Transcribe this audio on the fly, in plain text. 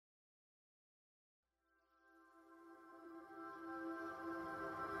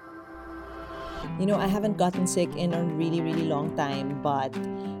I haven't gotten sick in a really, really long time, but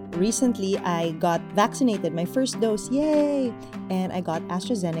recently I got vaccinated, my first dose, yay! And I got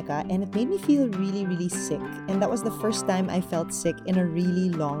AstraZeneca, and it made me feel really, really sick. And that was the first time I felt sick in a really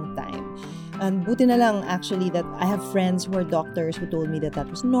long time. And buti na lang actually that I have friends who are doctors who told me that that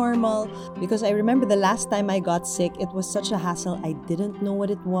was normal, because I remember the last time I got sick, it was such a hassle. I didn't know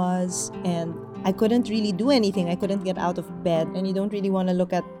what it was, and I couldn't really do anything. I couldn't get out of bed, and you don't really want to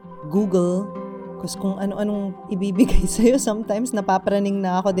look at Google because kung ano-anong ibibigay sa'yo, sometimes napapraning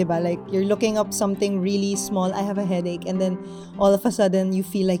na ako, diba? Like, you're looking up something really small, I have a headache, and then all of a sudden, you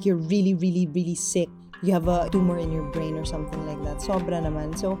feel like you're really, really, really sick. You have a tumor in your brain or something like that. Sobra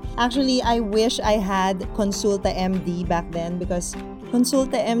naman. So, actually, I wish I had Consulta MD back then, because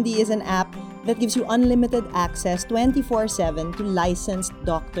Consulta MD is an app that gives you unlimited access 24/7 to licensed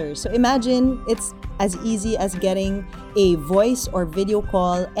doctors. So imagine it's as easy as getting a voice or video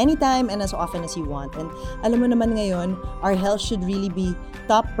call anytime and as often as you want. And alam mo naman ngayon, our health should really be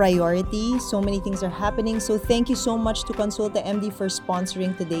top priority. So many things are happening. So thank you so much to Consulta MD for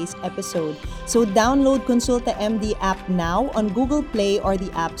sponsoring today's episode. So download Consulta MD app now on Google Play or the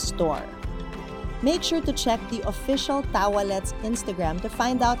App Store. Make sure to check the official Tawalets Instagram to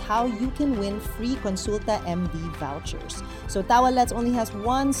find out how you can win free Consulta MD vouchers. So Tawalets only has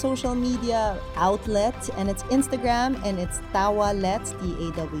one social media outlet, and it's Instagram, and it's Tawalets,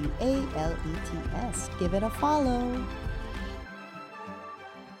 Tawalets. Give it a follow.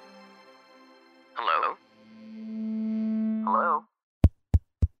 Hello? Hello?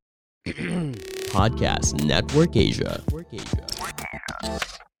 Podcast Network Asia.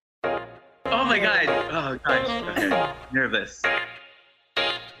 Oh my god! Oh gosh. Okay. Nervous.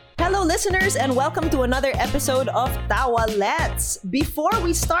 Hello, listeners, and welcome to another episode of Tawalets. Before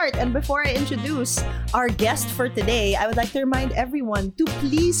we start and before I introduce our guest for today, I would like to remind everyone to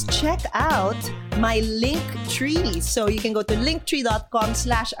please check out my Linktree. So you can go to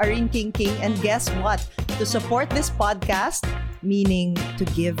linktree.com/arinkingking, and guess what? To support this podcast, meaning to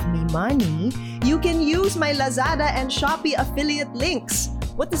give me money, you can use my Lazada and Shopee affiliate links.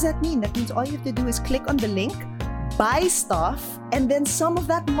 What does that mean? That means all you have to do is click on the link, buy stuff, and then some of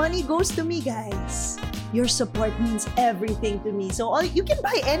that money goes to me, guys. Your support means everything to me. So you can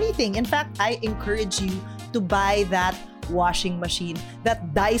buy anything. In fact, I encourage you to buy that washing machine,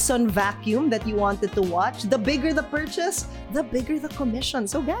 that Dyson vacuum that you wanted to watch. The bigger the purchase, the bigger the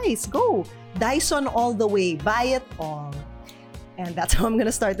commission. So guys, go. Dyson all the way. Buy it all. And that's how I'm going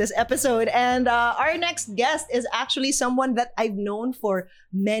to start this episode. And our next guest is actually someone that I've known for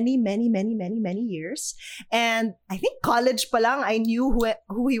many, many, many, many, many years. And I think college pa lang, I knew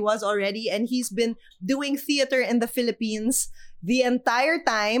who he was already. And he's been doing theater in the Philippines the entire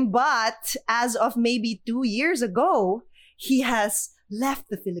time. But as of maybe 2 years ago, he has left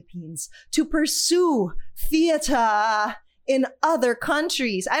the Philippines to pursue theater in other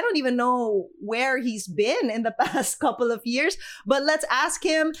countries. I don't even know where he's been in the past couple of years, but let's ask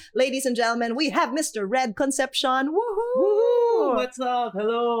him. Ladies and gentlemen, we have Mr. Red Concepcion. Woohoo! Woo! What's up?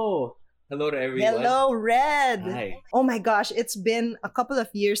 Hello. Hello to everyone. Hello, Red. Hi. Oh my gosh, it's been a couple of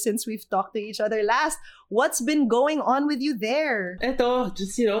years since we've talked to each other last. What's been going on with you there? Eto,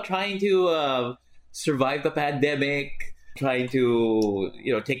 just, trying to survive the pandemic, trying to,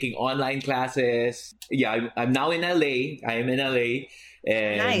 taking online classes. Yeah, I'm now in LA. I am in LA.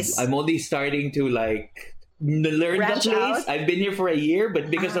 And Nice. I'm only starting to learn Branch the place. out? I've been here for a year,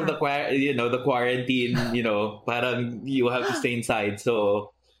 but because of the quarantine, parang you have to stay inside.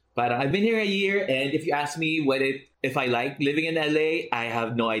 So, parang I've been here a year, and if you ask me if I like living in LA, I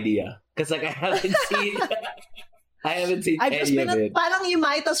have no idea. Because I haven't seen I've just any been of it. parang you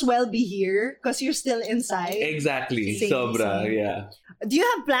might as well be here because you're still inside. Exactly. Same, Sobra, same. yeah. Do you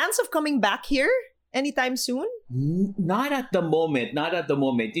have plans of coming back here anytime soon? Not at the moment.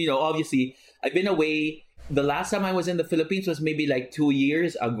 Obviously, I've been away. The last time I was in the Philippines was maybe 2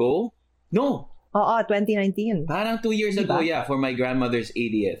 years ago. No, Oo, 2019. parang 2 years Diba? ago, yeah, for my grandmother's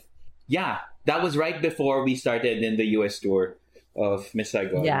 80th. Yeah, that was right before we started in the US tour of Miss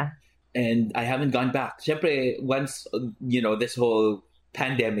Saigon. Yeah. And I haven't gone back. Siyempre, once, this whole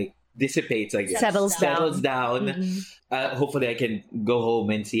pandemic dissipates, I guess. Settles down. Mhm. Hopefully I can go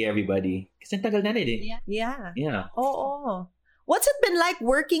home and see everybody. Kasi ang tagal na rin eh. Yeah. Yeah. Oo. What's it been like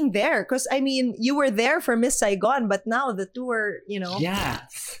working there? Because, I mean, you were there for Miss Saigon, but now the tour, Yeah.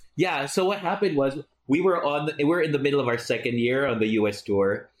 So what happened was we were in the middle of our second year on the US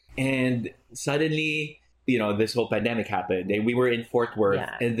tour, and suddenly, this whole pandemic happened, and we were in Fort Worth,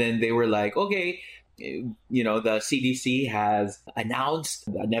 Yeah. and then they were like, okay, the CDC has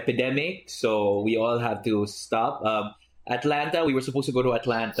announced an epidemic, so we all have to stop. Atlanta, we were supposed to go to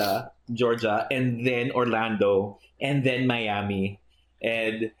Atlanta, Georgia, and then Orlando, and then Miami.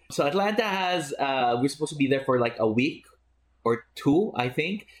 And so Atlanta has, we're supposed to be there for like a week or two, I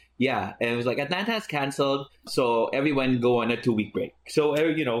think. Yeah, and it was like Atlanta has canceled, so everyone go on a 2-week break. So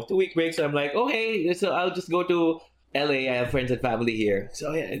 2-week break. So I'm like, okay, so I'll just go to LA. I have friends and family here,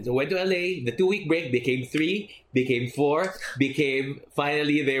 so yeah, so went to LA. The 2-week break became 3, became 4, became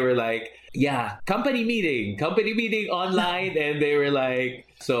finally they were like, yeah, company meeting online, and they were like,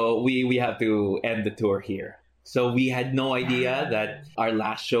 so we have to end the tour here. So we had no idea that our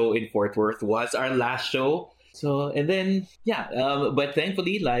last show in Fort Worth was our last show. So, and then, but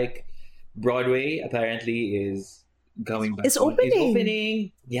thankfully, like, Broadway apparently is going back. It's opening. It's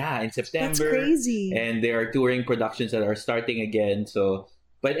opening, yeah, in September. That's crazy. And there are touring productions that are starting again. So,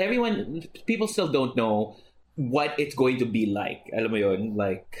 but people still don't know what it's going to be like. Alam mo yun?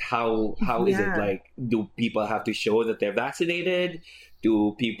 Like, how is it like? Do people have to show that they're vaccinated?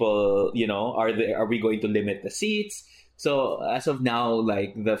 Do people, are we going to limit the seats? So, as of now,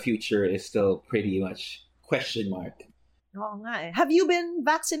 like, the future is still pretty much question mark. Oo nga eh. Have you been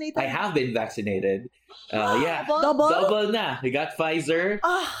vaccinated? I have been vaccinated. Yeah. Double na. We got Pfizer.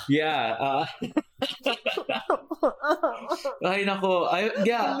 Yeah. Ay, nako.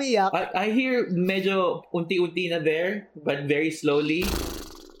 I hear medyo unti-unti na there, but very slowly.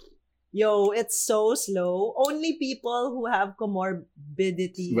 Yo, it's so slow. Only people who have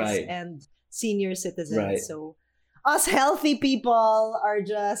comorbidities and senior citizens. Right. So us healthy people are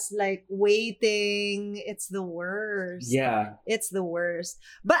just like waiting. It's the worst. Yeah. It's the worst.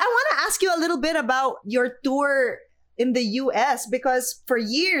 But I want to ask you a little bit about your tour in the US, because for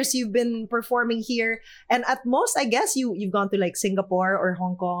years you've been performing here, and at most I guess you've gone to like Singapore or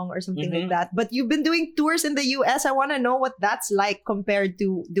Hong Kong or something like that, but you've been doing tours in the US. I want to know what that's like compared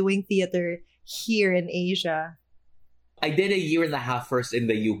to doing theater here in Asia. I did a year and a half first in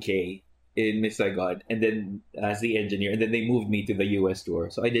the UK in Miss Saigon, and then as the engineer, and then they moved me to the US tour.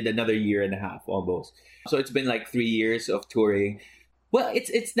 So I did another year and a half almost. So it's been like 3 years of touring. Well,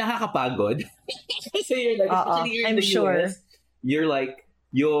 it's nakakapagod. So you're like, especially here in the US,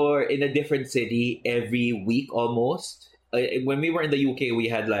 you're in a different city every week almost. When we were in the UK, we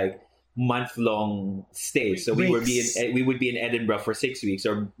had like month-long stays. So we would be in Edinburgh for 6 weeks,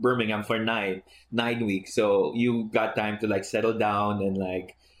 or Birmingham for nine weeks. So you got time to like settle down and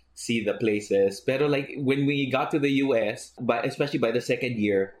like see the places. Pero like when we got to the US, but especially by the second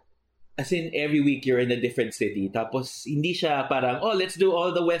year, as in every week you're in a different city. Tapos hindi siya parang, let's do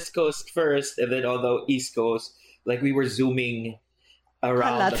all the West Coast first and then all the East Coast. Like we were zooming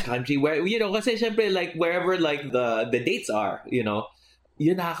around the country where, kasi syempre like wherever like the dates are, yun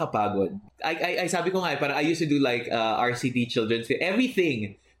nakakapagod. I sabi ko nga, parang I used to do like RCT children's theater.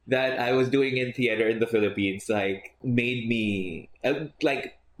 Everything that I was doing in theater in the Philippines like made me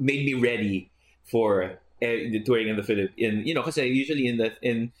ready for the touring in the Philippines. Because usually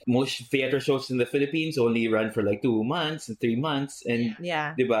in most theater shows in the Philippines only run for like 2 months and 3 months, and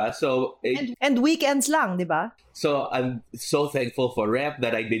diba? So and weekends lang, diba? So I'm so thankful for Rep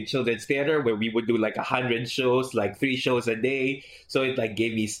that I did children's theater where we would do like 100 shows, like 3 shows a day. So it like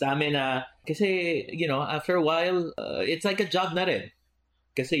gave me stamina. Kasi after a while, it's like a job na rin.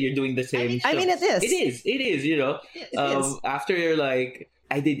 Kasi you're doing the same. I mean, it is. It is. After you're like,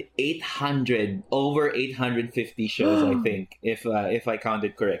 I did over 850 shows, I think, if I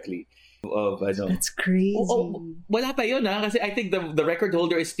counted correctly. That's crazy. Wala pa yun, kasi I think the record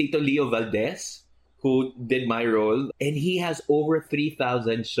holder is Tito Leo Valdez, who did my role, and he has over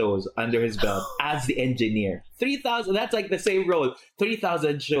 3,000 shows under his belt as the engineer. 3,000, that's like the same role.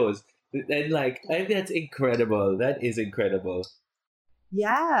 3,000 shows. And like, I think that's incredible. That is incredible.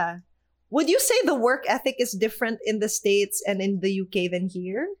 Yeah. Would you say the work ethic is different in the States and in the UK than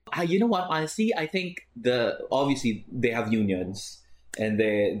here? You know what? Honestly, I think obviously they have unions, and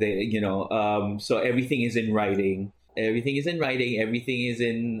they so everything is in writing. Everything is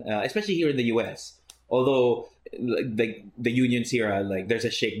in especially here in the US. Although the unions here are like there's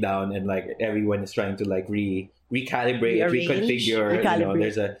a shakedown and like everyone is trying to like recalibrate, reconfigure.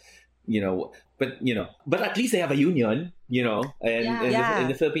 There's a but at least they have a union, and in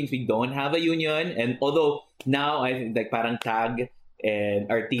the Philippines we don't have a union. And although now I think like parang TAG and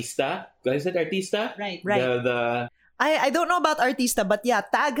Artista, is it Artista? Right. I don't know about Artista, but yeah,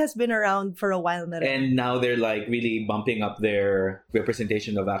 TAG has been around for a while now. And now they're like really bumping up their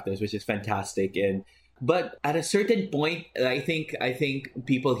representation of actors, which is fantastic. But at a certain point, I think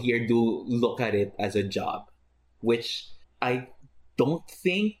people here do look at it as a job, which I don't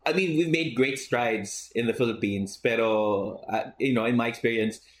think. I mean, we've made great strides in the Philippines, pero in my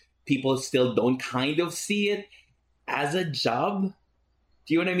experience, people still don't kind of see it as a job.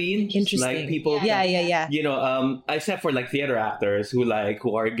 Do you know what I mean? Interesting. Like people, Yeah. you know, except for like theater actors who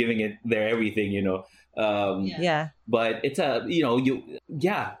are giving it their everything, you know. Yeah. But it's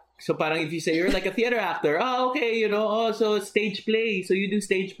So parang if you say you're like a theater actor, oh, okay, you know, oh, so stage play, so you do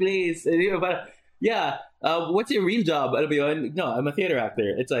stage plays, you know, but yeah, what's your real job? Alam mo yun? No, I'm a theater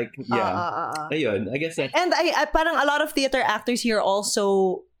actor. It's like, ayun, I guess that. And I parang a lot of theater actors here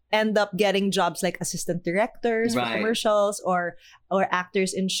also end up getting jobs like assistant directors for commercials or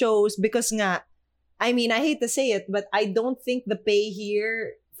actors in shows because nga, I mean, I hate to say it, but I don't think the pay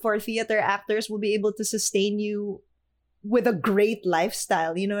here for theater actors will be able to sustain you with a great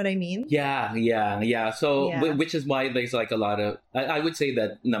lifestyle. You know what I mean? Yeah. So, which is why there's like a lot of, I would say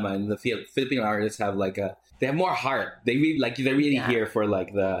that naman, the Filipino artists have like they have more heart. They really they're really here for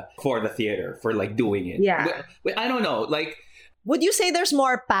the theater, for like doing it. Yeah. But I don't know, like, would you say there's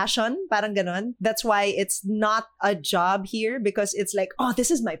more passion? Parang ganon? That's why it's not a job here because it's like, oh,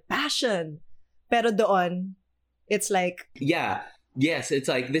 this is my passion. Pero doon, it's like... Yeah. Yes, it's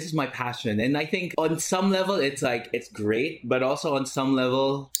like, this is my passion. And I think on some level, it's like, it's great. But also on some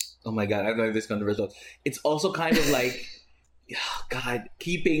level, oh my God, I don't know if this is controversial. It's also kind of like, oh God,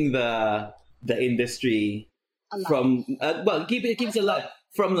 keeping the industry alive. From... keeps it alive.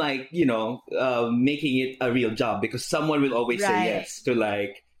 From like, you know, making it a real job because someone will always say yes to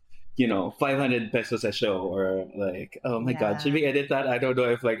like, you know, 500 pesos a show or like, oh my God, should we edit that? I don't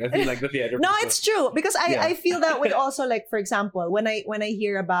know if like, I feel like the theater. No, it's true because I feel that way also. Like, for example, when I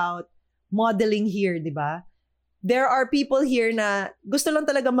hear about modeling here, diba? There are people here na gusto lang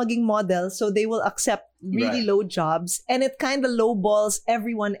talaga maging model, so they will accept really low jobs, and it kind of lowballs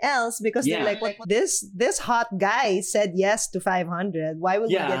everyone else because they're like, "What? This hot guy said yes to 500. Why will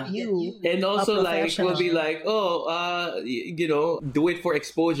we get you?" And also, like, we'll be like, "Oh, you know, do it for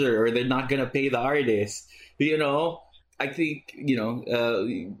exposure, or they're not gonna pay the artist." You know, I think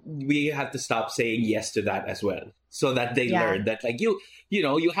we have to stop saying yes to that as well, so that they learn that like you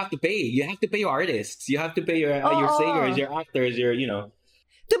know, you have to pay. You have to pay your artists. You have to pay your singers, your actors, your, you know.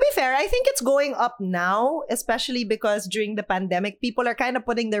 To be fair, I think it's going up now, especially because during the pandemic, people are kind of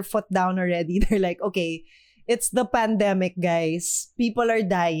putting their foot down already. They're like, okay, it's the pandemic, guys. People are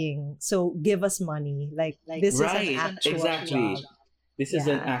dying. So give us money. Like this is an actual job. This is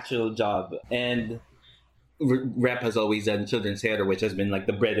an actual job. And Rep has always done children's theater, which has been like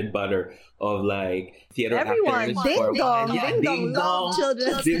the bread and butter of like theater actors. Ding dong, love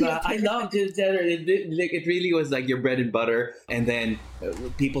children's theater. I love children's theater. It really was like your bread and butter. And then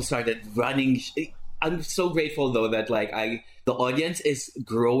people started running. I'm so grateful though that like the audience is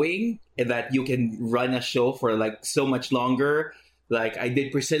growing and that you can run a show for like so much longer. Like I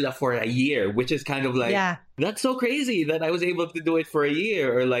did Priscilla for a year, which is kind of like, that's so crazy that I was able to do it for a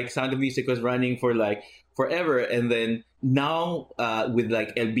year. Or like Sound of Music was running for like forever. And then now with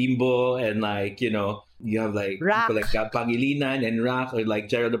like El Bimbo and like, you know, you have like people like Pangilinan and Rak or like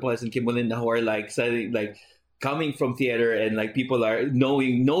Gerald Napoles and Kim Belinda who are like suddenly like coming from theater and like people are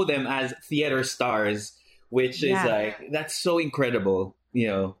know them as theater stars, which is like, that's so incredible, you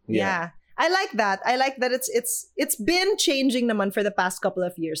know. Yeah. I like that. It's been changing naman for the past couple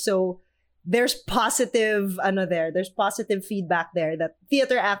of years. So there's positive there's positive feedback there that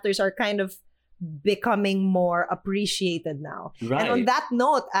theater actors are kind of becoming more appreciated now. Right. And on that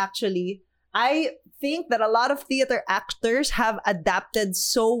note, actually, I think that a lot of theater actors have adapted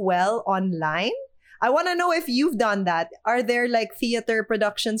so well online. I want to know if you've done that. Are there like theater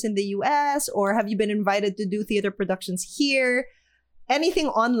productions in the US or have you been invited to do theater productions here? Anything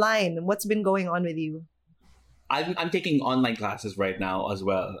online? What's been going on with you? I'm taking online classes right now as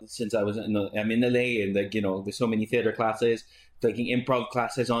well. Since I'm in LA and like, you know, there's so many theater classes, taking improv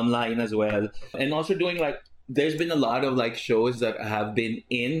classes online as well. And also doing like, there's been a lot of like shows that have been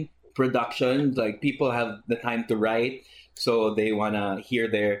in production. Like people have the time to write. So they want to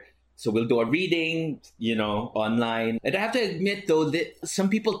hear so we'll do a reading, you know, online. And I have to admit, though, that some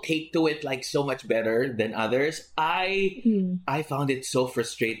people take to it like so much better than others. I found it so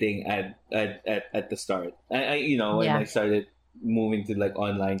frustrating at the start. I you know, when I started moving to like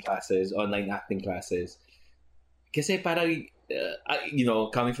online acting classes. Kasi parang, you know,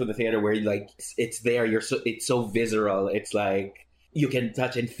 coming from the theater where like it's there, it's so visceral. It's like you can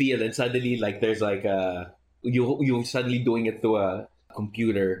touch and feel, and suddenly like there's like you suddenly doing it through a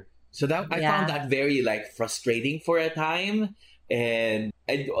computer. So that I found that very like frustrating for a time, and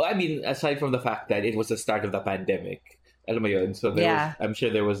I mean aside from the fact that it was the start of the pandemic, alam mo yun, so I'm sure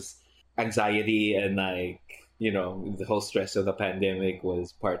there was anxiety and like, you know, the whole stress of the pandemic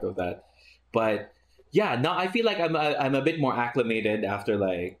was part of that. But yeah, now I feel like I'm a bit more acclimated after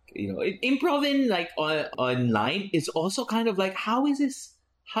like, improv in like online is also kind of like, how is this?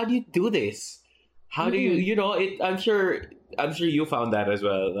 How do you do this? How do you, I'm sure you found that as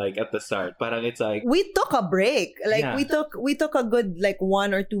well, like at the start. Parang it's like, We took a break. Like Yeah. we took a good like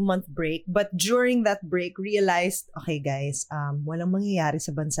 1 or 2 month break. But during that break, realized, okay guys, walang mangyayari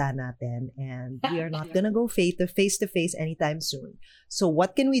sa bansa natin, and we are not gonna go face to face anytime soon. So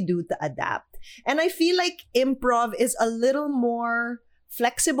what can we do to adapt? And I feel like improv is a little more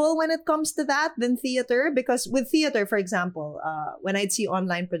flexible when it comes to that than theater, because with theater, for example, when I'd see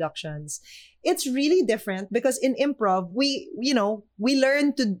online productions, it's really different because in improv we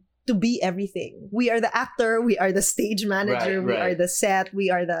learn to be everything. We are the actor, we are the stage manager, Right, we are right. the set,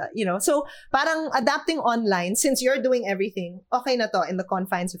 we are the so parang adapting online, since you're doing everything, okay na to in the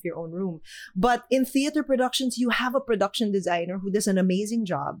confines of your own room. But in theater productions, you have a production designer who does an amazing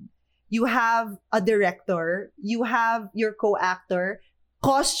job. You have a director, you have your co-actor,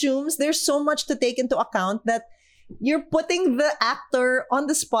 costumes. There's so much to take into account that you're putting the actor on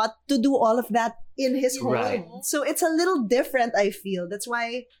the spot to do all of that in his home. Right. So it's a little different, I feel. That's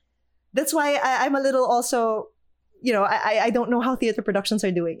why I'm a little also, I don't know how theater productions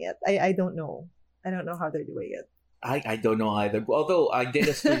are doing it. I don't know. I don't know how they're doing it. I don't know either. Although I did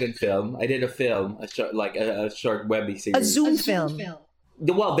a student film, a short, like a short web series. A Zoom film.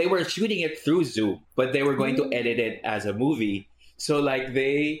 Well, they were shooting it through Zoom, but they were going to edit it as a movie. So like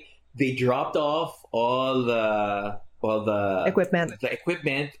they dropped off all the Equipment. the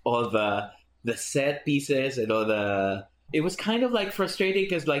equipment, all the set pieces, and all the. It was kind of like frustrating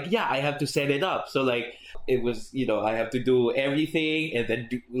because like, yeah, I have to set it up. So like it was, I have to do everything and then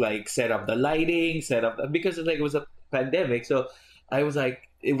like set up the lighting, because it's like it was a pandemic. So I was like,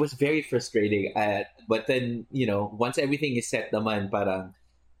 it was very frustrating. But then, once everything is set naman, parang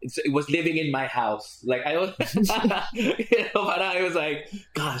it was living in my house. Like I was, parang I was like,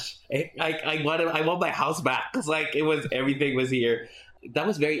 gosh, I want my house back because like everything was here. That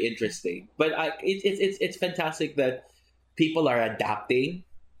was very interesting. But it's fantastic that people are adapting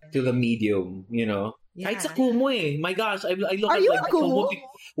to the medium. Yeah. Kahit sa Kumu eh. My gosh, I look Are at you like a Kumu?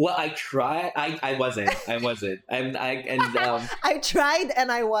 Well, I try. I wasn't. I tried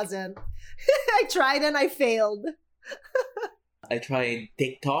and I wasn't. I tried and I failed. I tried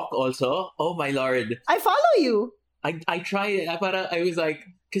TikTok also. Oh my lord. I follow you. I tried. I was like,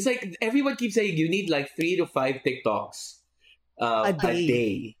 because like everyone keeps saying you need like 3 to 5 TikToks A a day.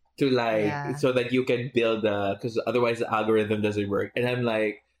 day to like Yeah. so that you can build because otherwise the algorithm doesn't work. And I'm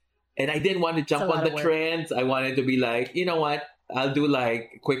like, and I didn't want to jump It's a on lot the of work. trends. I wanted to be like, you know what? I'll do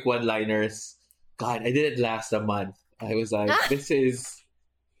like quick one-liners. God, I didn't last a month. I was like, this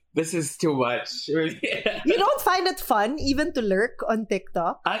is too much. You don't find it fun even to lurk on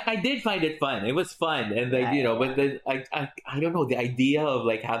TikTok? I did find it fun. It was fun, and like but then I don't know, the idea of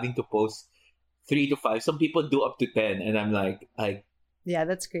like having to post 3 to 5. Some people do up to 10, and I'm like, Yeah,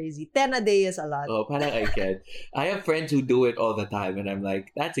 that's crazy. 10 a day is a lot. oh, parang I can't. I have friends who do it all the time, and I'm like,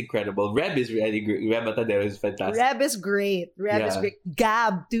 that's incredible. Reb is really great. Reb Matadero is fantastic. Reb is great. Reb is Yeah. great.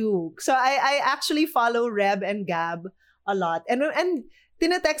 Gab too. So I actually follow Reb and Gab a lot. And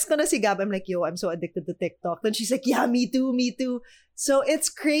tinetext ko na si Gab. I'm like, yo, I'm so addicted to TikTok. Then she's like, yeah, me too. So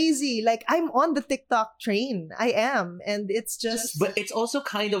it's crazy. Like, I'm on the TikTok train. I am. And it's just... But it's also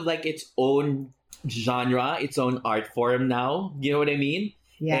kind of like its own genre, its own art form now. You know what I mean?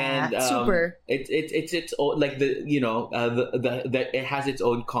 yeah, And, super. It's its own, like the it has its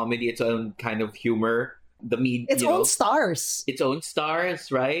own comedy, its own kind of humor. Its own stars. its own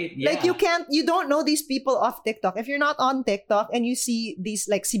stars, right? Yeah. Like you don't know these people off TikTok. If you're not on TikTok and you see these,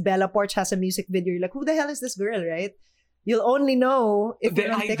 like si Bella Porch has a music video, you're like, who the hell is this girl, right? You'll only know if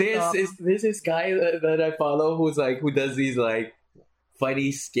you're on TikTok. This guy that I follow who does these like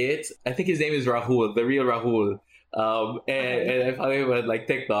funny skits. I think his name is Rahul, the real Rahul. And I follow him on like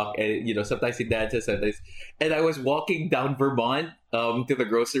TikTok, and sometimes he dances sometimes. And I was walking down Vermont to the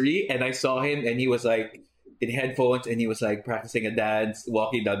grocery, and I saw him, and he was like in headphones, and he was like practicing a dance,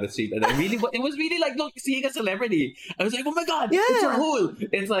 walking down the street, and it was really like seeing a celebrity. I was like, oh my god, Yeah. it's Rahul.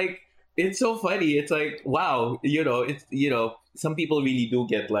 It's like, it's so funny. It's like, wow, it's some people really do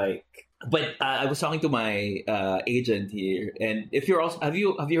get like. But I was talking to my agent here, and if you're also have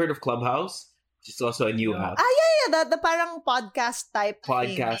you heard of Clubhouse? It's also a new app, Yeah, the parang podcast type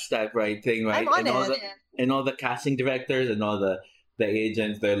podcast type thing, right? I'm on and it. And all the casting directors and all the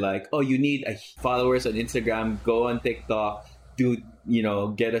agents, they're like, oh, you need followers on Instagram, go on TikTok, do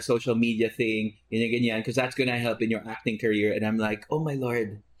get a social media thing, because that's gonna help in your acting career. And I'm like, oh my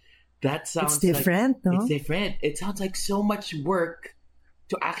lord, that sounds It's different, like, no? It's different. It sounds like so much work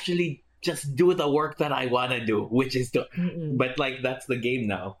to actually just do the work that I want to do, which is to. Mm-mm. But like that's the game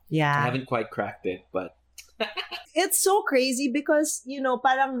now. I Yeah. haven't quite cracked it, but It's so crazy because,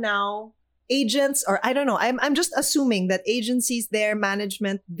 parang now agents, or I don't know, I'm just assuming that agencies, their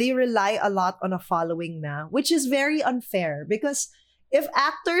management, they rely a lot on a following now, which is very unfair because if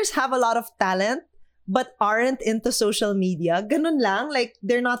actors have a lot of talent but aren't into social media, ganun lang, like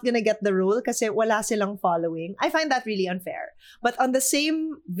they're not gonna get the role kasi wala silang following. I find that really unfair. But on the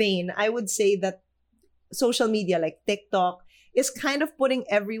same vein, I would say that social media like TikTok is kind of putting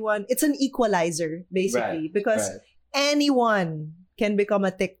everyone, it's an equalizer basically because right. anyone can become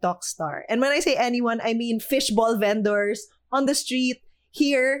a TikTok star. And when I say anyone, I mean fishball vendors on the street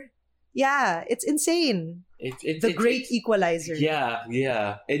here. Yeah, it's insane. it's The great equalizer.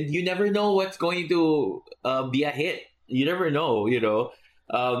 Yeah, and you never know what's going to be a hit. You never know,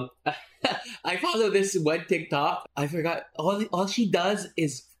 I follow this one TikTok. I forgot all she does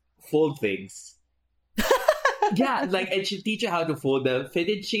is fold things. Yeah, like, and she teach you how to fold the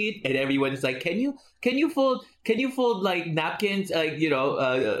fitted sheet, and everyone is like, can you fold like napkins,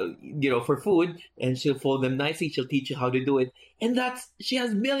 for food, and she'll fold them nicely. She'll teach you how to do it, and she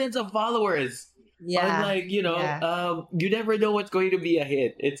has millions of followers. Yeah. On you never know what's going to be a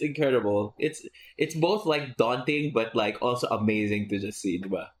hit. It's incredible. It's both like daunting, but like also amazing to just see,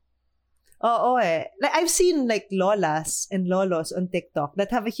 diba? Oo eh. Like I've seen like lolas and lolos on TikTok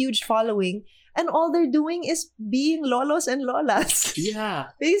that have a huge following and all they're doing is being lolos and lolas. Yeah.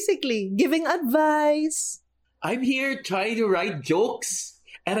 Basically, giving advice. I'm here trying to write jokes,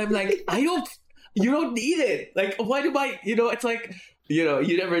 and I'm like, you don't need it. Like, why do I, it's like, you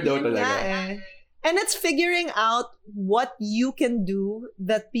never know. Yun nga eh. And it's figuring out what you can do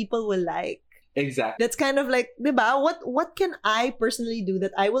that people will like. Exactly. That's kind of like, diba? What can I personally do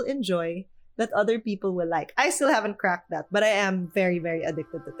that I will enjoy that other people will like? I still haven't cracked that, but I am very, very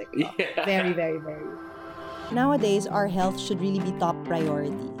addicted to TikTok. Yeah. Very, very, very. Nowadays, our health should really be top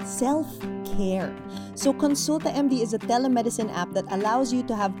priority. Self-care. So Consulta MD is a telemedicine app that allows you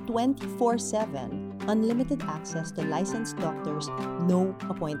to have 24/7 unlimited access to licensed doctors, no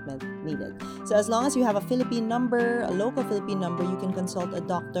appointment needed. So as long as you have a Philippine number, a local Philippine number, you can consult a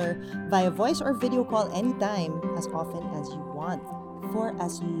doctor via voice or video call anytime, as often as you want. For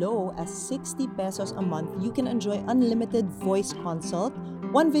as low as 60 pesos a month, you can enjoy unlimited voice consult,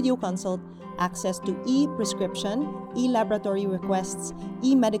 one video consult, access to e-prescription, e-laboratory requests,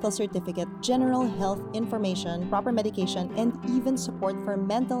 e-medical certificate, general health information, proper medication, and even support for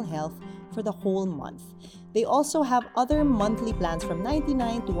mental health for the whole month. They also have other monthly plans from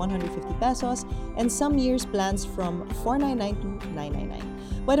 99 to 150 pesos and some years plans from 499 to 999.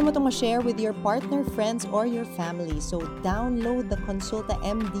 Pwede mo itong ma-share with your partner, friends, or your family. So download the Consulta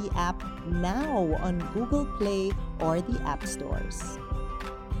MD app now on Google Play or the App Stores.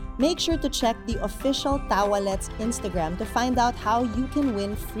 Make sure to check the official Tawalets Instagram to find out how you can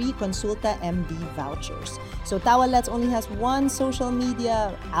win free Consulta MD vouchers. So Tawalets only has one social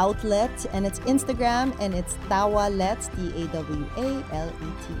media outlet, and it's Instagram, and it's Tawalets, Tawalets.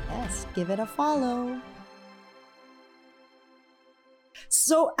 Give it a follow.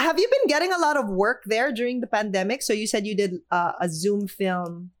 So have you been getting a lot of work there during the pandemic? So you said you did a Zoom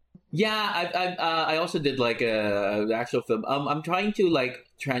film. Yeah, I also did like a actual film. I'm trying to like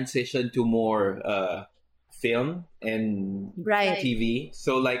transition to more film and Right. TV.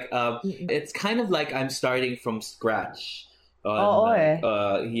 So like it's kind of like I'm starting from scratch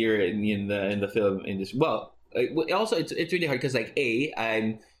here in the film industry. Well, also it's really hard because like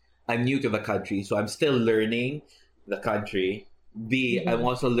I'm new to the country, so I'm still learning the country. B, I'm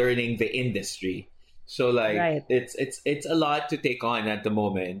also learning the industry. So like Right. it's a lot to take on at the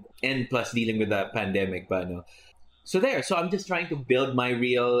moment, and plus dealing with the pandemic, but no. So I'm just trying to build my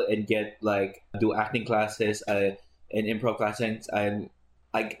reel and get like do acting classes and improv classes. I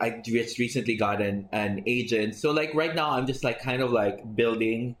just recently got an agent. So like right now I'm just like kind of like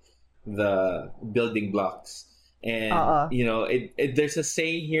building the building blocks. And there's a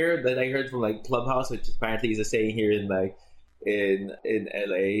saying here that I heard from like Clubhouse, which apparently is a saying here in like in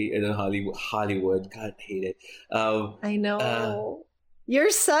LA and in Hollywood. God, I hate it. I know. You're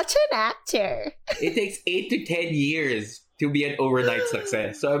such an actor. It takes 8 to 10 years to be an overnight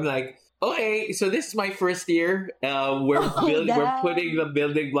success. So I'm like, okay, so this is my first year. We're putting the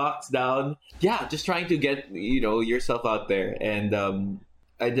building blocks down. Yeah, just trying to get yourself out there. And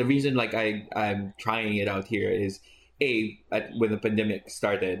the reason like I'm trying it out here is when the pandemic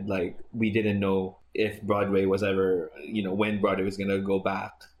started, like we didn't know if Broadway was ever, when Broadway was gonna go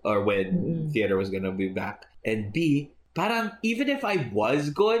back or when theater was gonna be back. And B, parang even if I was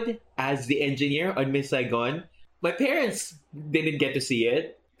good as the engineer on Miss Saigon, my parents didn't get to see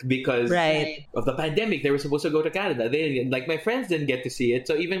it because Right. of the pandemic. They were supposed to go to Canada. They, like, my friends didn't get to see it.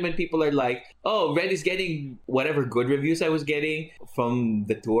 So even when people are like, "Oh, Red is getting whatever good reviews I was getting from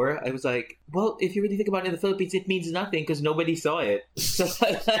the tour," I was like, "Well, if you really think about it, in the Philippines, it means nothing because nobody saw it." So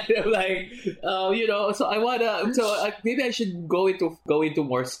I'm like, you know, so I wanna, maybe I should go into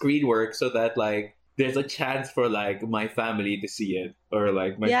more screen work so that like there's a chance for like my family to see it, or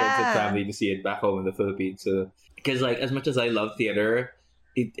like my friends and Yeah. family to see it back home in the Philippines. So because like as much as I love theater,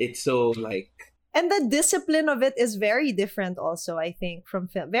 it's so like. And the discipline of it is very different also, I think, from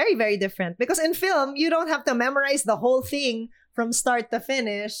film. Very, very different. Because in film, you don't have to memorize the whole thing from start to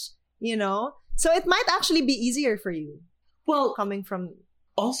finish, you know? So it might actually be easier for you Well, coming from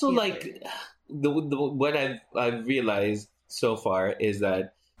also theater. like the what I've realized so far is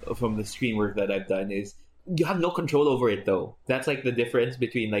that from the screen work that I've done is you have no control over it though. That's like the difference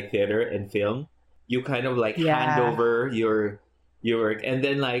between like theater and film. You kind of like hand Yeah. over your work, and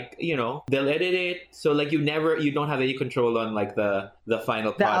then like, you know, they'll edit it, so like you don't have any control on like the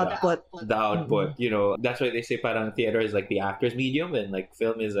final the product, output. the output. You know, that's why they say parang theater is like the actor's medium, and like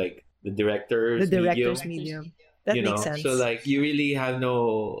film is like the director's The medium. director's medium. That You know, makes sense. so like you really have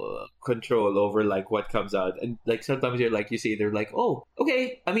no control over like what comes out, and like sometimes you're like, you see they're like, "Oh,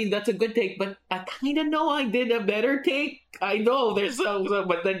 okay, I mean that's a good take, but I kind of know I did a better take. I know there's some,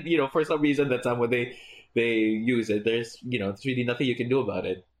 but then, you know, for some reason that's not what they use it. There's, you know, there's really nothing you can do about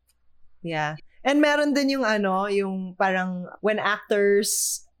it." Yeah. And meron din yung yung parang when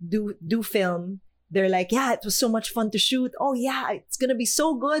actors do film, they're like, "Yeah, it was so much fun to shoot. Oh yeah, it's gonna be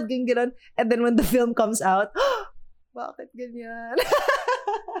so good." Ganun. And then when the film comes out, bakit ganyan?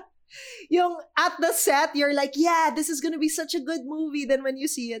 Yung at the set, you're like, "Yeah, this is gonna be such a good movie." Then when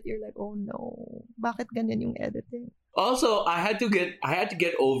you see it, you're like, "Oh no, bakit ganyan yung editing?" Also, I had to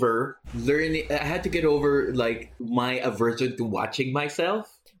get over learning. I had to get over like my aversion to watching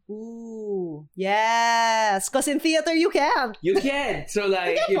myself. Ooh, yes. Because in theater, you can't. You can. So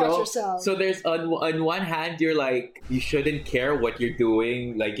like, can't you watch know, yourself. so there's on one hand you're like, you shouldn't care what you're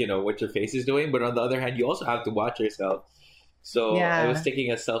doing, like, you know, what your face is doing, but on the other hand you also have to watch yourself. So I was Yeah. taking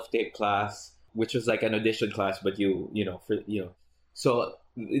a self-tape class, which was like an audition class, but you know, for, you know, so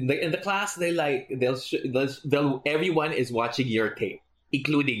in the class they'll everyone is watching your tape,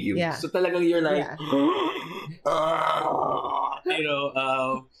 including you. Yeah. So talagang you're like, Yeah. you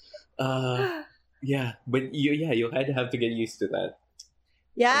know, yeah, but you had to have to get used to that.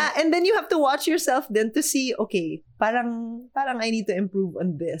 Yeah, and then you have to watch yourself then to see, okay, parang I need to improve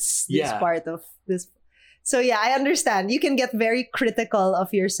on this Yeah. part of this. So yeah, I understand. You can get very critical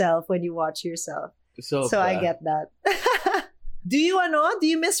of yourself when you watch yourself. So I get that. Do you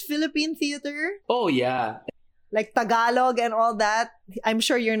miss Philippine theater? Oh yeah, Like Tagalog and all that? I'm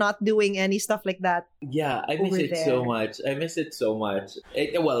sure you're not doing any stuff like that. yeah. I miss Over it so there. much. I miss it so much.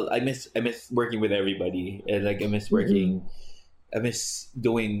 Well, I miss working with everybody, and like I miss working. I miss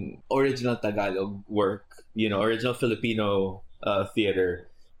doing original Tagalog work. You know, original Filipino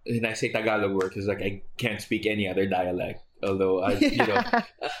theater. And I say Tagalog work because like I can't speak any other dialect. Although I, you know,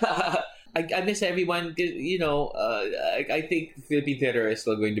 I miss everyone. 'Cause, you know, I think Philippine theater is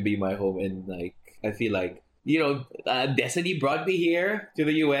still going to be my home, and like I feel like, you know, Destiny brought me here to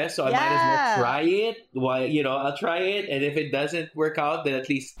the US, so I might as well Yeah. try it. Why, you know, I'll try it, and if it doesn't work out, then at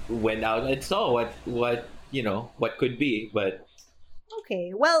least went out and saw what you know what could be. But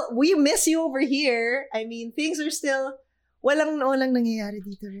Okay. Well, we miss you over here. I mean, things are still walang nangyayari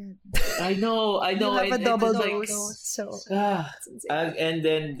dito rin. I know. You have a it's double like, dose. So ah, it's insane. and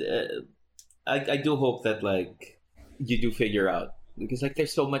then I do hope that like you do figure out, because like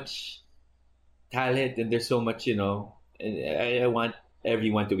there's so much talent and there's so much, you know, and I want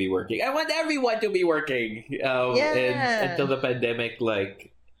everyone to be working. I want everyone to be working. Yeah. And until the pandemic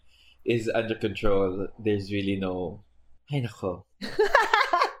like is under control, there's really no. Ay nako.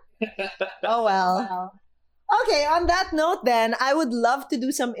 Oh well. Okay, on that note then, I would love to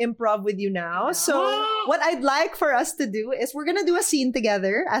do some improv with you now. So what I'd like for us to do is we're gonna do a scene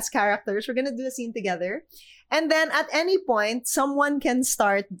together as characters. We're gonna do a scene together. And then at any point, someone can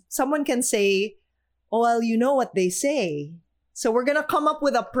say, "Oh, well, you know what they say." So we're gonna come up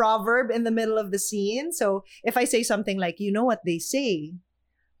with a proverb in the middle of the scene. So if I say something like, "You know what they say,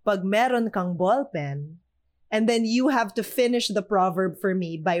 pag meron kang ballpen," and then you have to finish the proverb for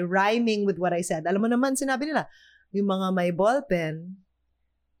me by rhyming with what I said. Alam mo naman, sinabi nila, yung mga may ballpen,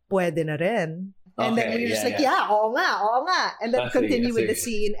 pwede na rin. And then Okay, we're just yeah, like, yeah, oo nga. And then Ah, sige, continue with the sige.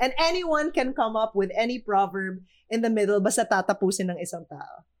 scene. And anyone can come up with any proverb in the middle basta tatapusin ng isang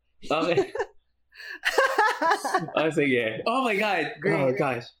tao. Okay. Oh, sige. Oh my God. Oh Great.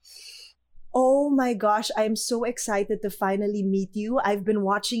 gosh. Oh my gosh, I'm so excited to finally meet you. I've been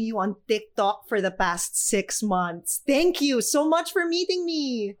watching you on TikTok for the past 6 months. Thank you so much for meeting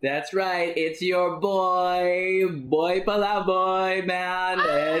me. That's right. It's your boy Palaboy, man.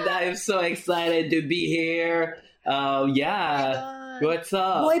 And I'm so excited to be here. Yeah. What's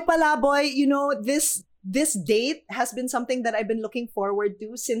up? Boy Palaboy, this date has been something that I've been looking forward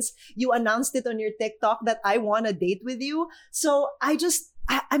to since you announced it on your TikTok that I want a date with you. So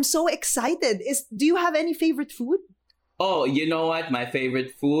I'm so excited. Do you have any favorite food? Oh, you know what? My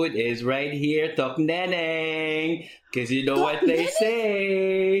favorite food is right here, tok neneng. Because you know what they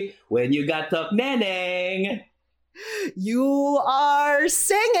say, when you got tok neneng, you are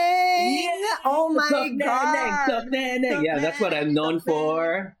singing. yeah, Oh my tok neneng, god. tok neneng. Tok Yeah, that's what I'm known tok neneng.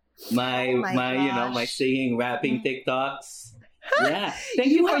 for. My Oh my my gosh. singing, rapping TikToks. Yeah. Thank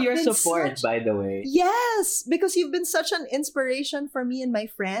you You for have your been support, such- by the way. Yes, because you've been such an inspiration for me and my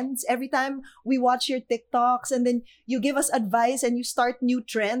friends. Every time we watch your TikToks and then you give us advice and you start new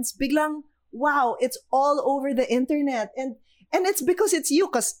trends, biglang, wow, it's all over the internet. And it's because it's you.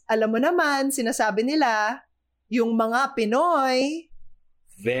 Kasi alam mo naman, sinasabi nila, yung mga Pinoy,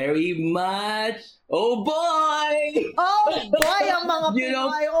 Very much. Oh boy! oh boy, ang mga You know,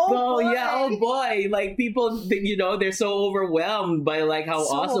 Pinoy, oh boy. yeah, oh boy! Like people, they're so overwhelmed by like how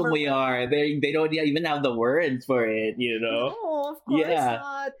So awesome we are. They don't even have the words for it. No, of course Yeah.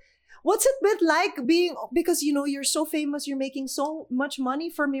 not. What's it been like being, because you're so famous, you're making so much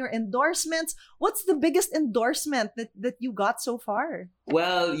money from your endorsements. What's the biggest endorsement that you got so far?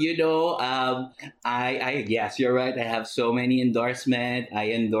 Well, I yes, you're right. I have so many endorsement.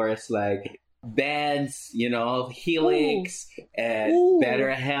 I endorse like beds, Helix and Ooh.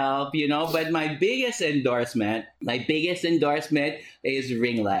 BetterHelp, But my biggest endorsement is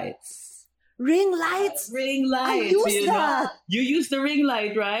ring lights. Ring lights. Ring I lights. use that. You use the ring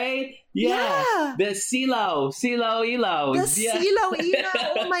light, right? Yeah. The silaw ilaw. The silaw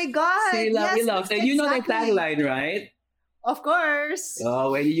ilaw. Oh my God. Silaw Yes, ilaw. that's And you know the exactly. tagline, right? Of course.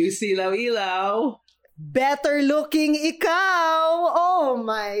 Oh, when you use silaw ilaw. Better looking ikaw. Oh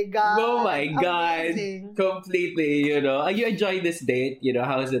my God. Oh my God. Amazing. Completely, You enjoy this date?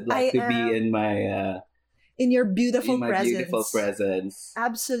 How is it like I to be in my In your beautiful presence. beautiful presence?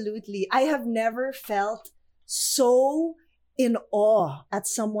 Absolutely. I have never felt so in awe at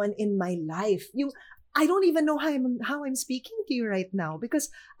someone in my life. I don't even know how I'm speaking to you right now because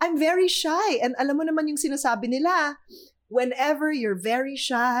I'm very shy. And alam mo naman yung sinasabi nila, whenever you're very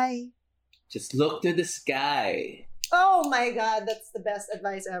shy. Just look to the sky. Oh my God, that's the best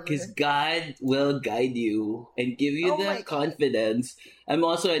advice ever. Because God will guide you and give you Oh my the God. confidence. I'm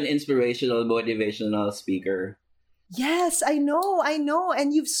also an inspirational, motivational speaker. Yes, I know.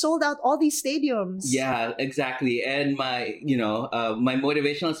 And you've sold out all these stadiums. Yeah, exactly. And my, my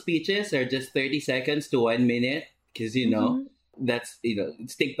motivational speeches are just 30 seconds to 1 minute. Because, Mhm. that's,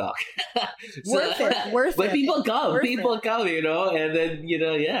 it's TikTok. Worth But it. people come, Worth come, and then,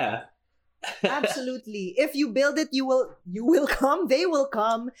 yeah. Absolutely. If you build it, you will come, they will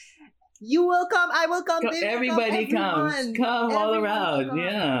come. You will come, I will come, they will Everybody come. comes. Come all Everyone will around. come.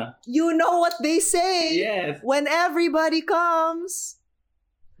 Yeah. You know what they say. Yes. When everybody comes.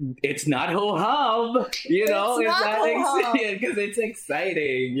 It's not ho-hum. It's not ho-hum. because it's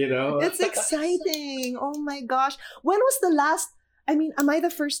exciting, It's exciting. Oh my gosh. When was the last, am I the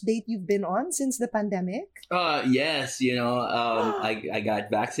first date you've been on since the pandemic? Yes, I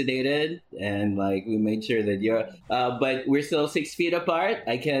got vaccinated and like we made sure that but we're still 6 feet apart.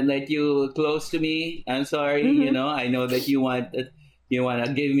 I can't let you close to me. I'm sorry, Mhm. I know that you want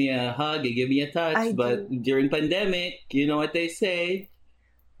to give me a hug, you give me a touch, I but during pandemic, you know what they say,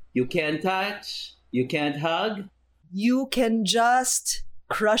 you can't touch, you can't hug. You can just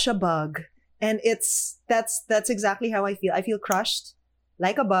crush a bug. And that's exactly how I feel. I feel crushed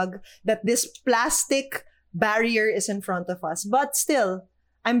like a bug that this plastic barrier is in front of us. But still,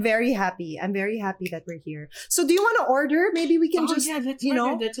 I'm very happy. I'm very happy that we're here. So do you want to order? Maybe we can just, let's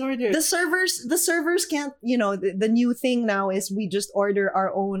order, order. the servers can't, the new thing now is we just order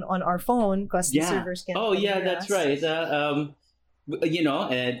our own on our phone because the servers can't. Oh yeah, hear that's us. right.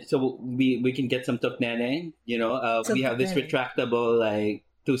 And so we can get some tukneneng. We have this tukneneng. retractable like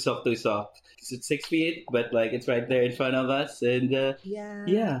tusok. It's 6 feet, but like it's right there in front of us, and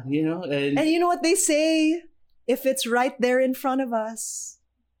Yeah. and And you know what they say? If it's right there in front of us,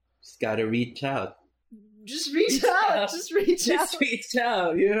 just gotta reach out. just reach out. Just reach out. Just reach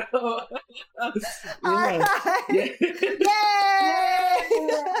out. Alright.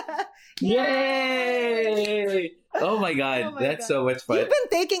 Yay! Oh my God, Oh my that's God. so much fun. You've been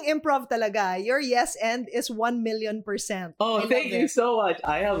taking improv talaga. Your yes end is 1,000,000%. Oh, I thank love you it. so much.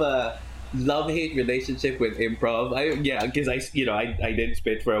 I have love-hate relationship with improv. Because I did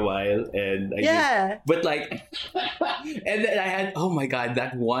spit for a while, and but like, and then I had, oh my god,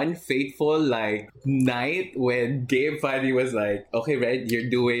 that one fateful like night when Gabe finally was like, okay, Red, you're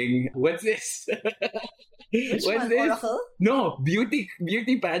doing what's this? Which What's one? this? Oracle? No, beauty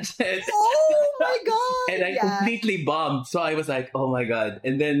pageant. Oh my god! And I completely bombed. So I was like, oh my god.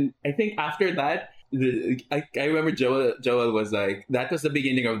 And then I think after that, I remember Joel was like, that was the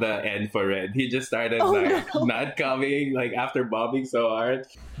beginning of the end for Red. He just started not coming like after bombing so hard.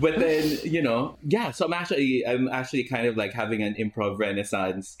 But then, so I'm actually kind of like having an improv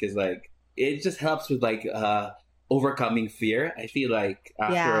renaissance because like it just helps with like overcoming fear. I feel like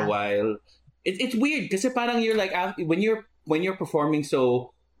after a while, it's weird because parang you're like when you're performing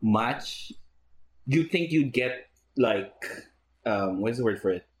so much, you think you'd get like what's the word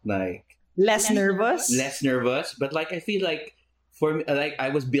for it, like less nervous, but like I feel like for me, like I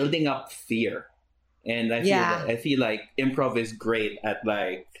was building up fear, and I feel like improv is great at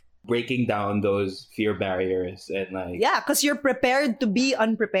like breaking down those fear barriers and like because you're prepared to be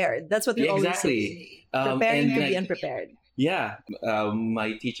unprepared. That's what we always say. Preparing to be unprepared.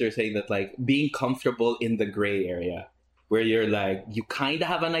 My teacher saying that like being comfortable in the gray area where you're like you kind of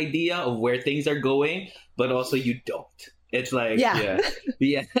have an idea of where things are going but also you don't. It's like yeah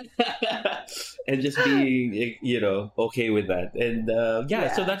and just being okay with that, and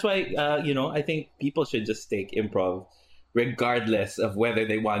so that's why I think people should just take improv regardless of whether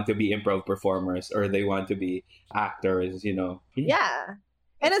they want to be improv performers or they want to be actors.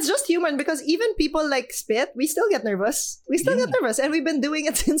 And it's just human because even people like spit, we still get nervous. And we've been doing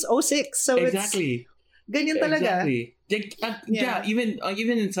it since 2006. So exactly. It's ganyan talaga. Exactly. Even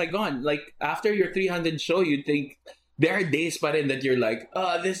in Saigon, like after your 300 show, you think there are days pa rin that you're like,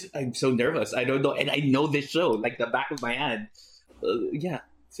 I'm so nervous. I don't know. And I know this show like the back of my hand. So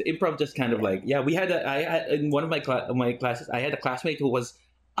improv just kind of like, we had in one of my classes, I had a classmate who was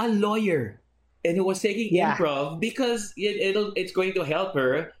a lawyer. And who was taking improv because it's going to help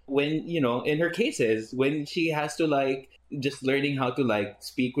her when, in her cases, when she has to like just learning how to like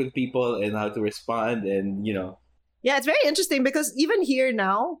speak with people and how to respond and, Yeah, it's very interesting because even here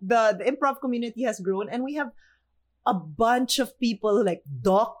now, the improv community has grown and we have a bunch of people like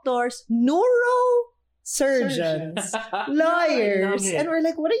doctors, neurosurgeons, lawyers. And we're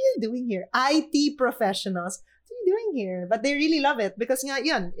like, what are you doing here? IT professionals. Doing here, but they really love it because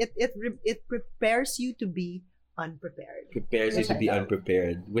it prepares you to be unprepared.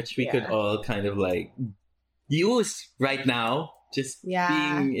 Unprepared, which we could all kind of like use right now, just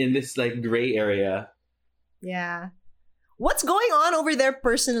being in this like gray area. Yeah. What's going on over there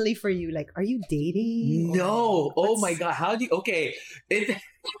personally for you? Like, are you dating? No. Oh my god. How do you? Okay.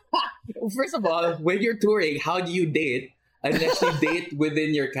 First of all, when you're touring, how do you date? Unless you date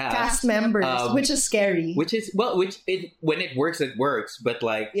within your cast members, which is scary. When it works. But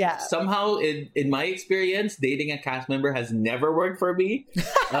like somehow in my experience, dating a cast member has never worked for me.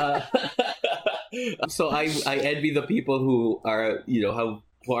 So I envy the people who are who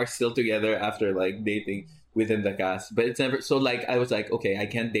are still together after like dating within the cast. But it's never so like I was like, okay, I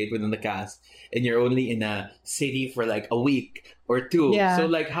can't date within the cast, and you're only in a city for like a week or two. Yeah. So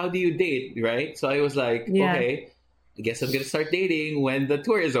like, how do you date, right? So I was like, okay. I guess I'm gonna start dating when the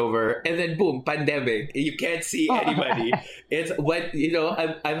tour is over, and then boom, pandemic. You can't see anybody. It's what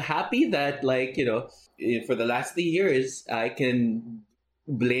I'm happy that like for the last 3 years I can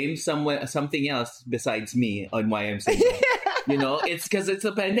blame something else besides me on why I'm single. It's because it's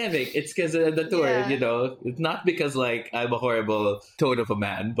a pandemic. It's because of the tour. It's not because like I'm a horrible toad of a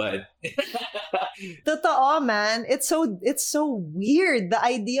man, but. Totoo, man. It's so weird. The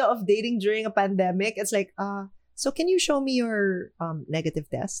idea of dating during a pandemic. It's like so can you show me your negative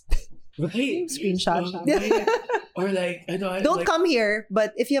test? Right. Screenshot. Or like, I know. Don't come here,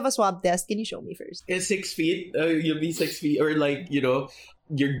 but if you have a swab test, can you show me first? It's 6 feet. You'll be 6 feet. Or like, you're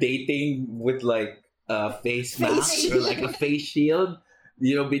dating with like a face mask or like a face shield,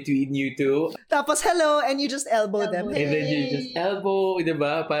 between you two. Tapos hello, and you just elbow them. And then you just elbow,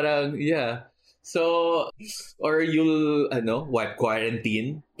 diba? Parang, So, or you'll,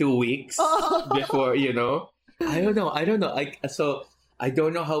 quarantine 2 weeks before, I don't know. I don't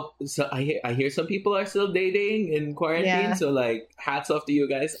know how. So I hear some people are still dating in quarantine. So like, hats off to you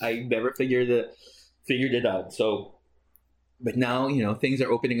guys. I never figured it out. So, but now things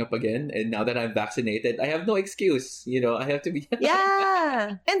are opening up again, and now that I'm vaccinated, I have no excuse. I have to be.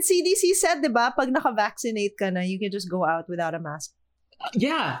 Yeah, and CDC said, diba, pag naka-vaccinate ka na, you can just go out without a mask.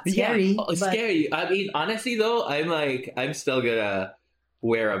 Scary. But... Scary. I mean, honestly though, I'm still gonna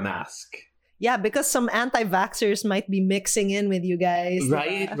wear a mask. Yeah, because some anti-vaxxers might be mixing in with you guys.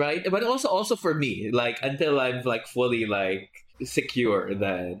 Right, right. But also for me, like until I'm like fully like secure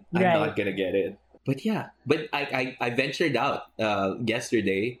that I'm Right. not gonna get it. But yeah, but I ventured out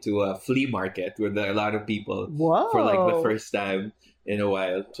yesterday to a flea market with a lot of people Whoa. for like the first time in a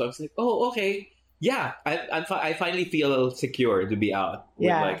while. So I was like, oh, okay. Yeah, I finally feel secure to be out with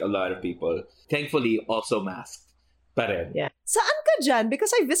Yeah. like a lot of people. Thankfully, also masked. Pa rin. Yeah. Saan ka dyan?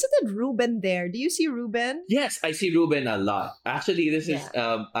 Because I visited Ruben there. Do you see Ruben? Yes, I see Ruben a lot. Actually, this is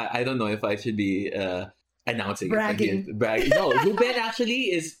Yeah. I don't know if I should be announcing Bragging. it. No, Ruben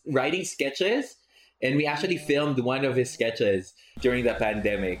actually is writing sketches, and we actually filmed one of his sketches during the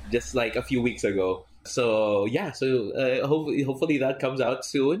pandemic, just like a few weeks ago. So yeah, hopefully that comes out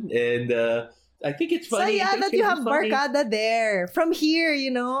soon, and I think it's So funny. yeah, It's that you gonna have be funny. Barkada there. From here,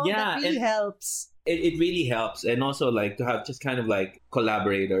 Yeah, that really and- helps. It really helps, and also like to have just kind of like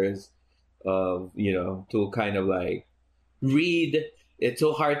collaborators of to kind of like read. It's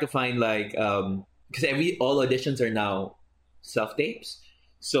so hard to find like because all auditions are now self tapes,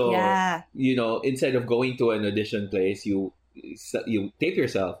 so Yeah. instead of going to an audition place, you tape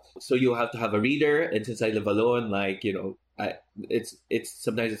yourself, so you have to have a reader. And since I live alone, like it's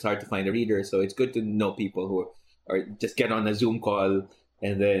sometimes it's hard to find a reader, so it's good to know people who are just get on a Zoom call,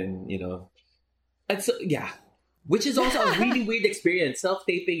 and then and so, yeah, which is also a really weird experience.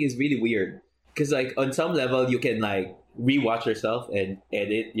 Self-taping is really weird because, like, on some level, you can like rewatch yourself and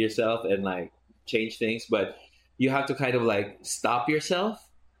edit yourself and like change things, but you have to kind of like stop yourself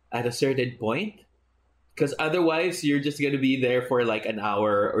at a certain point because otherwise, you're just gonna be there for like an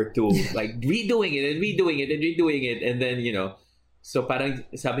hour or two, like redoing it and redoing it and redoing it, and then so parang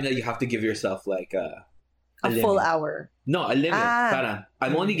sabi na you have to give yourself like a Full limit. hour. No, a limit. Ah. Parang,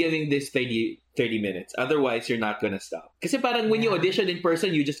 I'm only giving this 30 minutes. Otherwise, you're not gonna stop. Kasi parang when you Yeah. audition in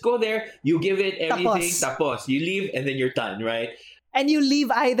person, you just go there, you give it everything, Tapos. tapos. You leave, and then you're done, right? And you leave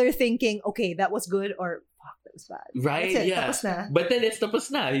either thinking, okay, that was good, or fuck, that was bad. Right, That's it. yeah. Tapos na. But then it's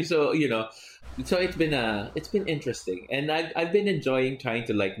tapos na. So, so it's been interesting. And I've been enjoying trying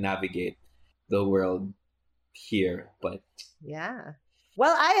to like navigate the world here. But Yeah.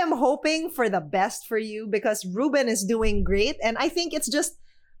 Well, I am hoping for the best for you because Ruben is doing great, and I think it's just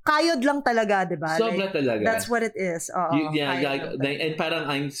kayod lang talaga, di ba? sobra talaga. That's what it is. Oo, Yeah, kayod like, lang talaga. and parang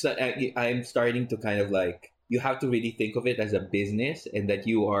I'm starting to kind of like, you have to really think of it as a business, and that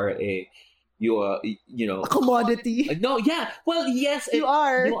you are A commodity. no, yeah, well, yes, You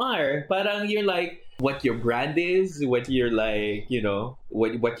are. you are. Parang you're like what your brand is, what you're like,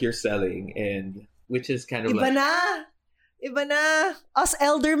 what you're selling, and which is kind of Iba like na. Iba na. Us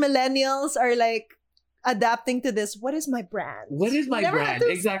elder millennials are like adapting to this. What is my brand? what is my We never brand had to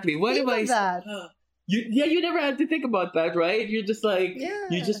exactly? What think am I? of that. You never had to think about that, right? You're just like Yeah.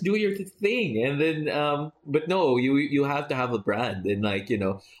 you just do your thing, and then but no, you have to have a brand, and like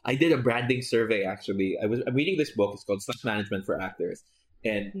I did a branding survey actually. I'm reading this book. It's called Stunt Management for Actors,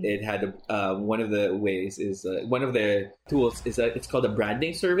 and it had one of the ways is one of the tools is it's called a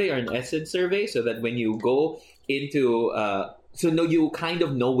branding survey or an essence survey, so that when you go into you kind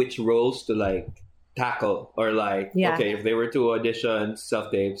of know which roles to like tackle, or like Yeah. okay, if they were to audition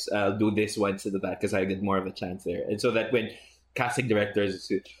self tapes, I'll do this one instead of that because I get more of a chance there, and so that when casting directors,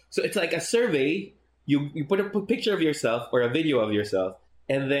 so it's like a survey. You put a picture of yourself or a video of yourself,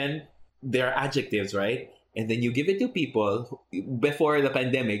 and then there are adjectives, right? And then you give it to people. Before the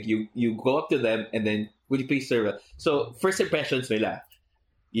pandemic, you go up to them and then, would you please serve it? So first impressions nila,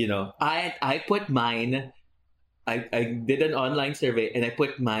 I put mine. I did an online survey and I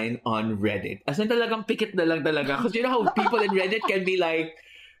put mine on Reddit. As in talagang pikit na lang talaga. Because you know how people in Reddit can be like,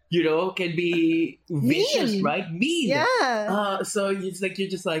 can be vicious, Mean. right? Mean. Yeah. So it's like, you're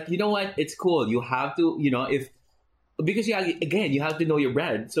just like, you know what? It's cool. You have to, because you have to know your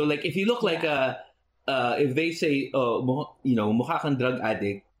brand. So like, if you look like if they say, mukha kang drug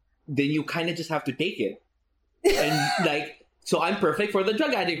addict, then you kind of just have to take it. And like, so I'm perfect for the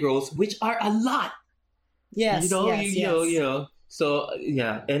drug addict roles, which are a lot. Yes. Yes. So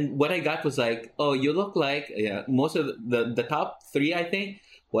yeah, and what I got was like, oh, you look like most of the top 3 I think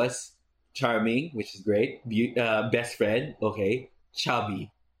was charming, which is great. Best friend, okay,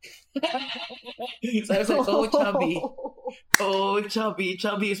 chubby. So I was like, oh, chubby, oh,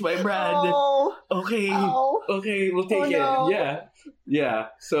 chubby is my brand. Oh. Okay, Oh. okay, we'll take Oh, no. it. Yeah.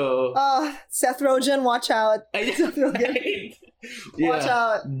 So Seth Rogen, watch out. Seth Rogen, right? watch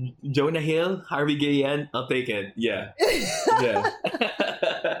out. Jonah Hill, Harvey Guillen, I'll take it. Yeah. Yeah.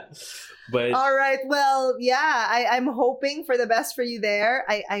 But All right. Well, yeah, I'm hoping for the best for you there.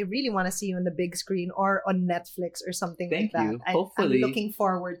 I really want to see you on the big screen or on Netflix or something Thank like that. you. I'm Hopefully. looking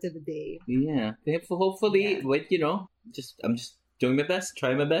forward to the day. yeah, hopefully, Yeah. but I'm just doing my best,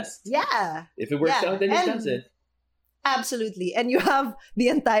 trying my best. Yeah, If it works Yeah, out, then it and- does it. absolutely. And you have the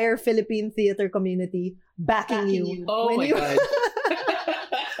entire Philippine theater community backing you. Oh when my you, God.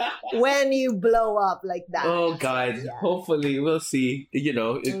 when you blow up like that. Oh God! Yeah. Hopefully, we'll see.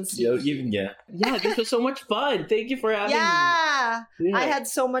 We'll see. Yeah. This was so much fun. Thank you for having Yeah. me. I had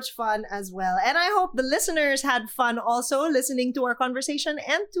so much fun as well. And I hope the listeners had fun also listening to our conversation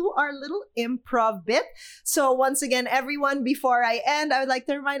and to our little improv bit. So once again, everyone, before I end, I would like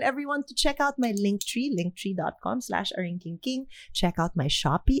to remind everyone to check out my Linktree, linktree.com/aringkingking. Check out my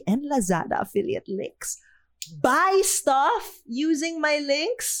Shopee and Lazada affiliate links. Buy stuff using my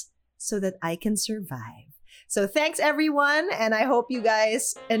links so that I can survive. So thanks everyone, and I hope you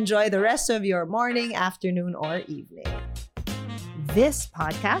guys enjoy the rest of your morning, afternoon, or evening. This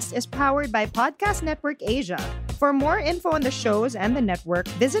podcast is powered by Podcast Network Asia. For more info on the shows and the network,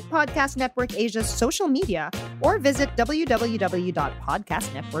 visit Podcast Network Asia's social media or visit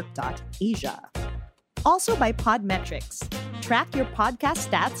www.podcastnetwork.asia. Also by Podmetrics. Track your podcast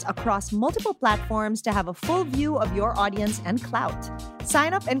stats across multiple platforms to have a full view of your audience and clout.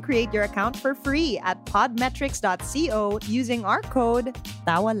 Sign up and create your account for free at podmetrics.co using our code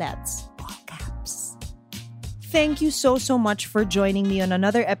TAWALETS. All caps. Thank you so much for joining me on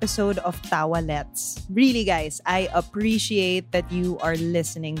another episode of Tawalets. Really, guys, I appreciate that you are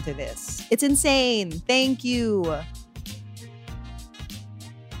listening to this. It's insane. Thank you.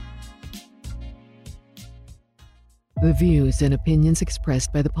 The views and opinions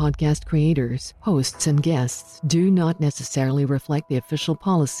expressed by the podcast creators, hosts, and guests do not necessarily reflect the official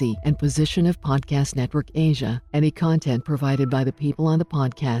policy and position of Podcast Network Asia. Any content provided by the people on the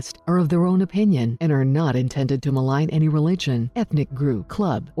podcast are of their own opinion and are not intended to malign any religion, ethnic group,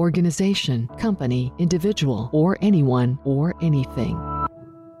 club, organization, company, individual, or anyone or anything.